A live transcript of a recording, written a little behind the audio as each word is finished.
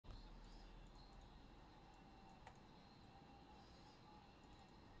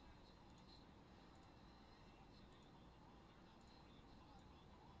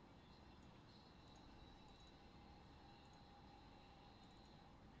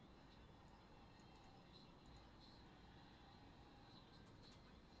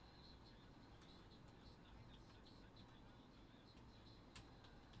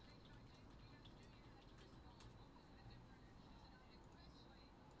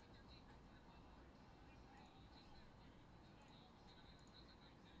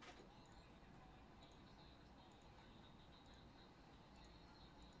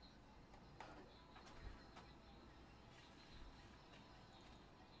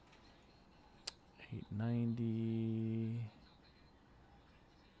890.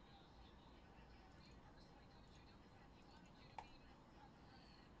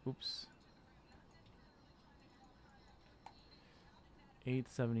 Oops.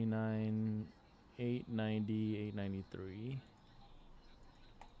 879, 890, 893.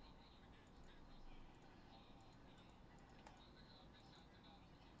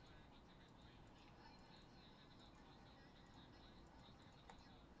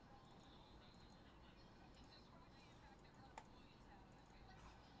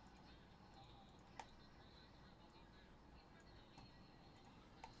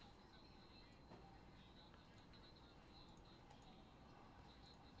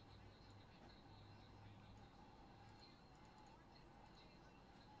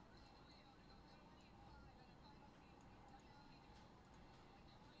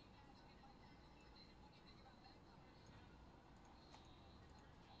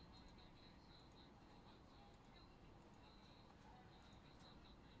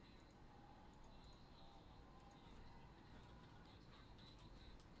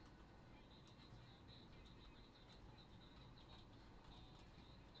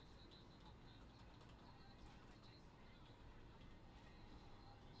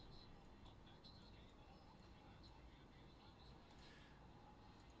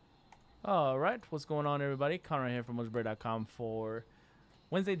 All right, what's going on, everybody? Connor here from Mojobreak.com for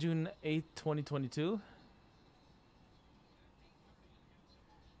Wednesday, June 8th, 2022.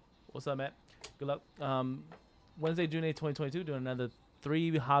 What's up, Matt? Good luck. Wednesday, June 8th, 2022, doing another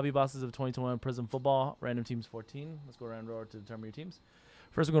 3 hobby bosses of 2021 Prizm football. Random teams 14. Let's go around roll to determine your teams.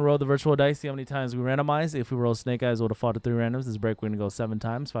 First, we're going to roll the virtual dice, see how many times we randomize. If we roll snake eyes, we'll default to 3 randoms. This break, we're going to go 7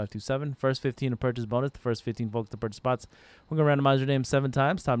 times, 5 2 7. First 15 to purchase bonus. The first 15 folks to purchase spots. We're going to randomize your name 7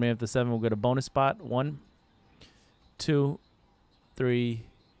 times. Top name after 7, we'll get a bonus spot. 1, 2, 3,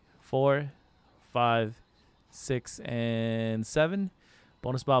 4, 5, 6, and 7.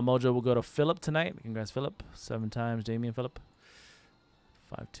 Bonus spot Mojo will go to Philip tonight. Congrats, Philip. 7 times, Jamie and Philip.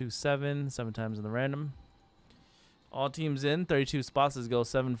 5 2 7. 7 times in the random. All teams in. 32 spots. Let's go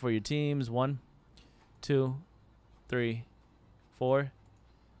 7 for your teams. 1, 2, 3, 4,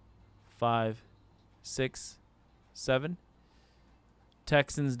 5, 6, 7.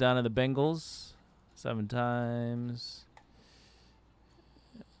 Texans down to the Bengals. 7 times.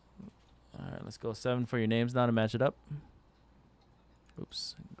 All right, let's go 7 for your names now to match it up.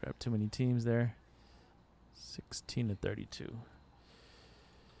 Oops, grab too many teams there. 16 to 32.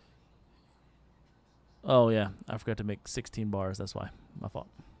 Oh, yeah. I forgot to make 16 bars. That's why. My fault.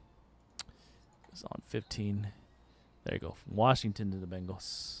 It's on 15. There you go. Washington to the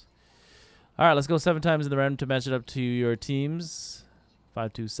Bengals. All right, let's go 7 times in the random to match it up to your teams.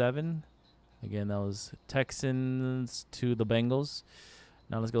 5 2 7. Again, that was Texans to the Bengals.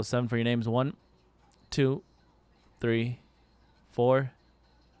 Now let's go 7 for your names. 1, 2, 3, 4,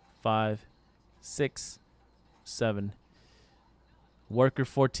 5, 6, 7. Worker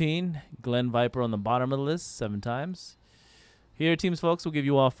 14, Glenn Viper on the bottom of the list, 7 times. Here, teams, folks, we'll give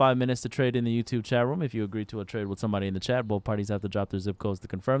you all 5 minutes to trade in the YouTube chat room. If you agree to a trade with somebody in the chat, both parties have to drop their zip codes to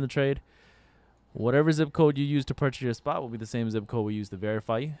confirm the trade. Whatever zip code you use to purchase your spot will be the same zip code we use to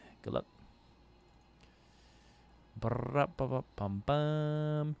verify you. Good luck.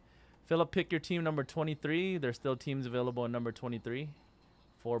 Philip, pick your team number 23. There's still teams available in number 23.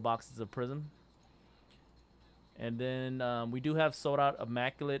 4 boxes of Prizm. And then we do have sold out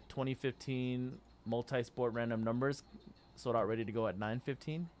Immaculate 2015 multi-sport random numbers. Sold out, ready to go at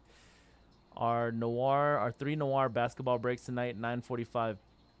 9:15. Our 3 Noir basketball breaks tonight, 9:45.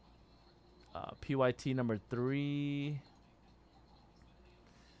 PYT number 3.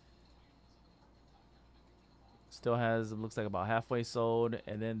 Still has, it looks like, about halfway sold.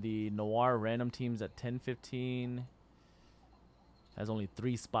 And then the Noir random teams at 10:15 has only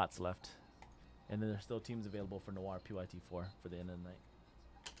 3 spots left. And then there's still teams available for Noir PYT4 for the end of the night.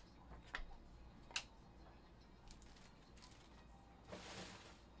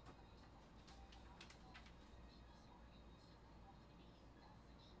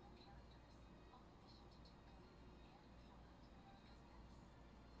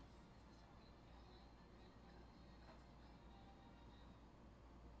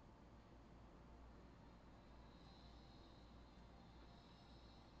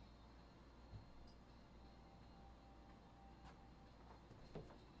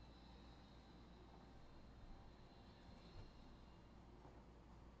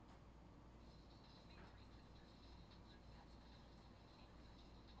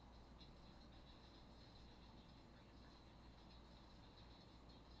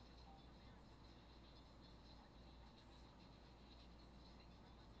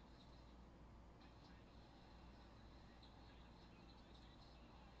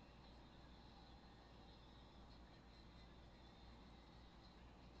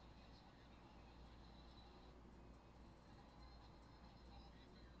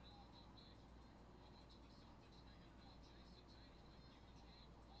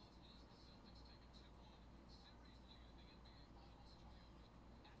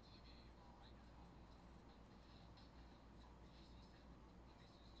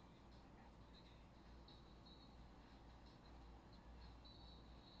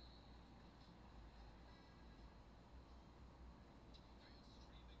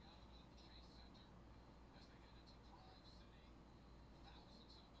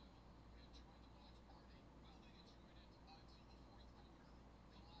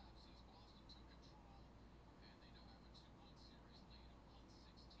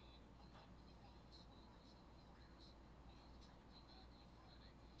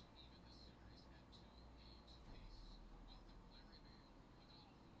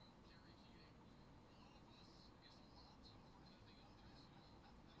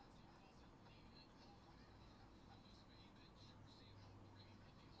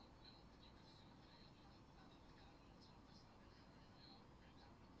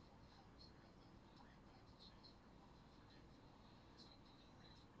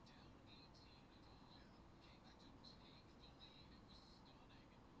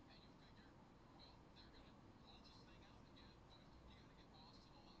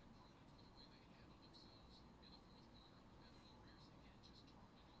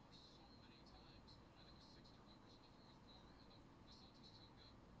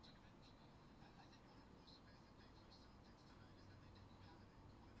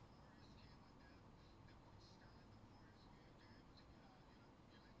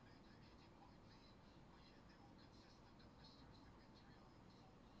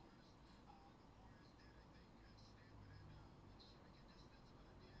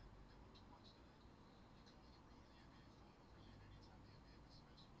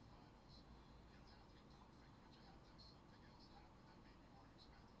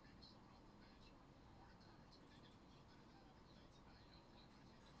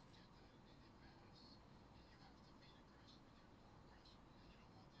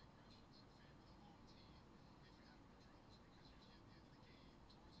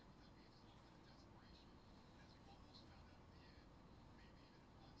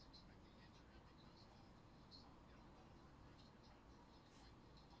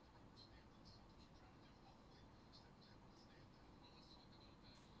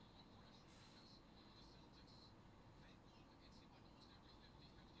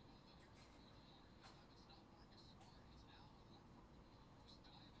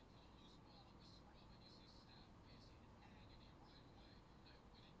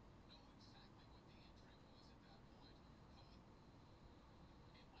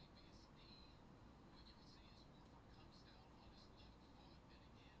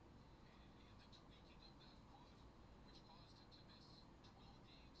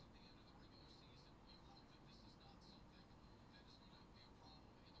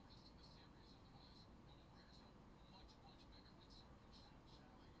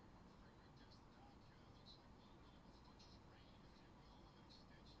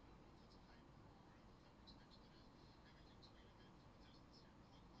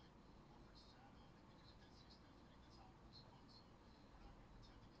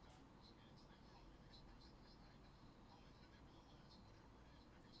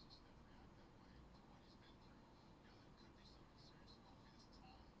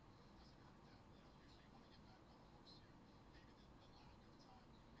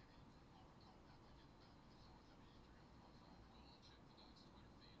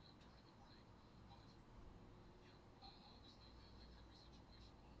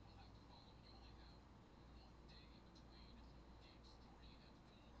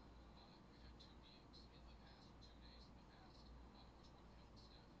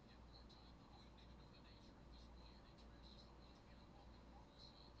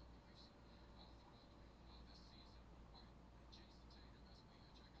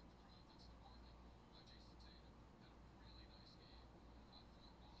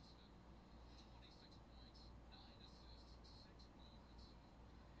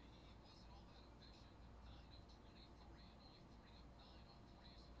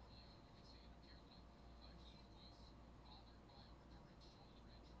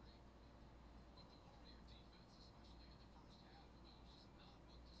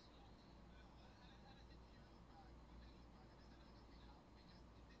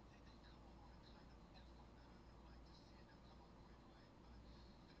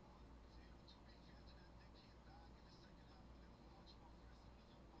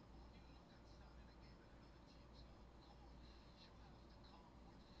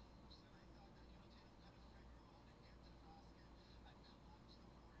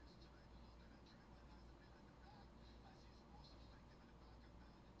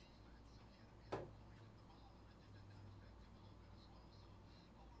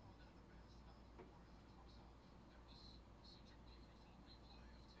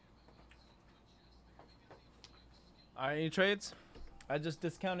 Any trades? I just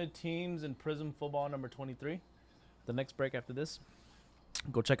discounted teams in Prizm football number 23. The next break after this.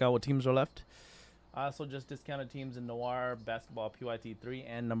 Go check out what teams are left. I also just discounted teams in Noir basketball PYT 3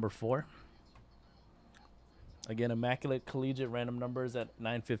 and number 4. Again, Immaculate Collegiate random numbers at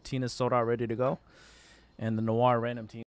 915 is sold out, ready to go. And the Noir random team.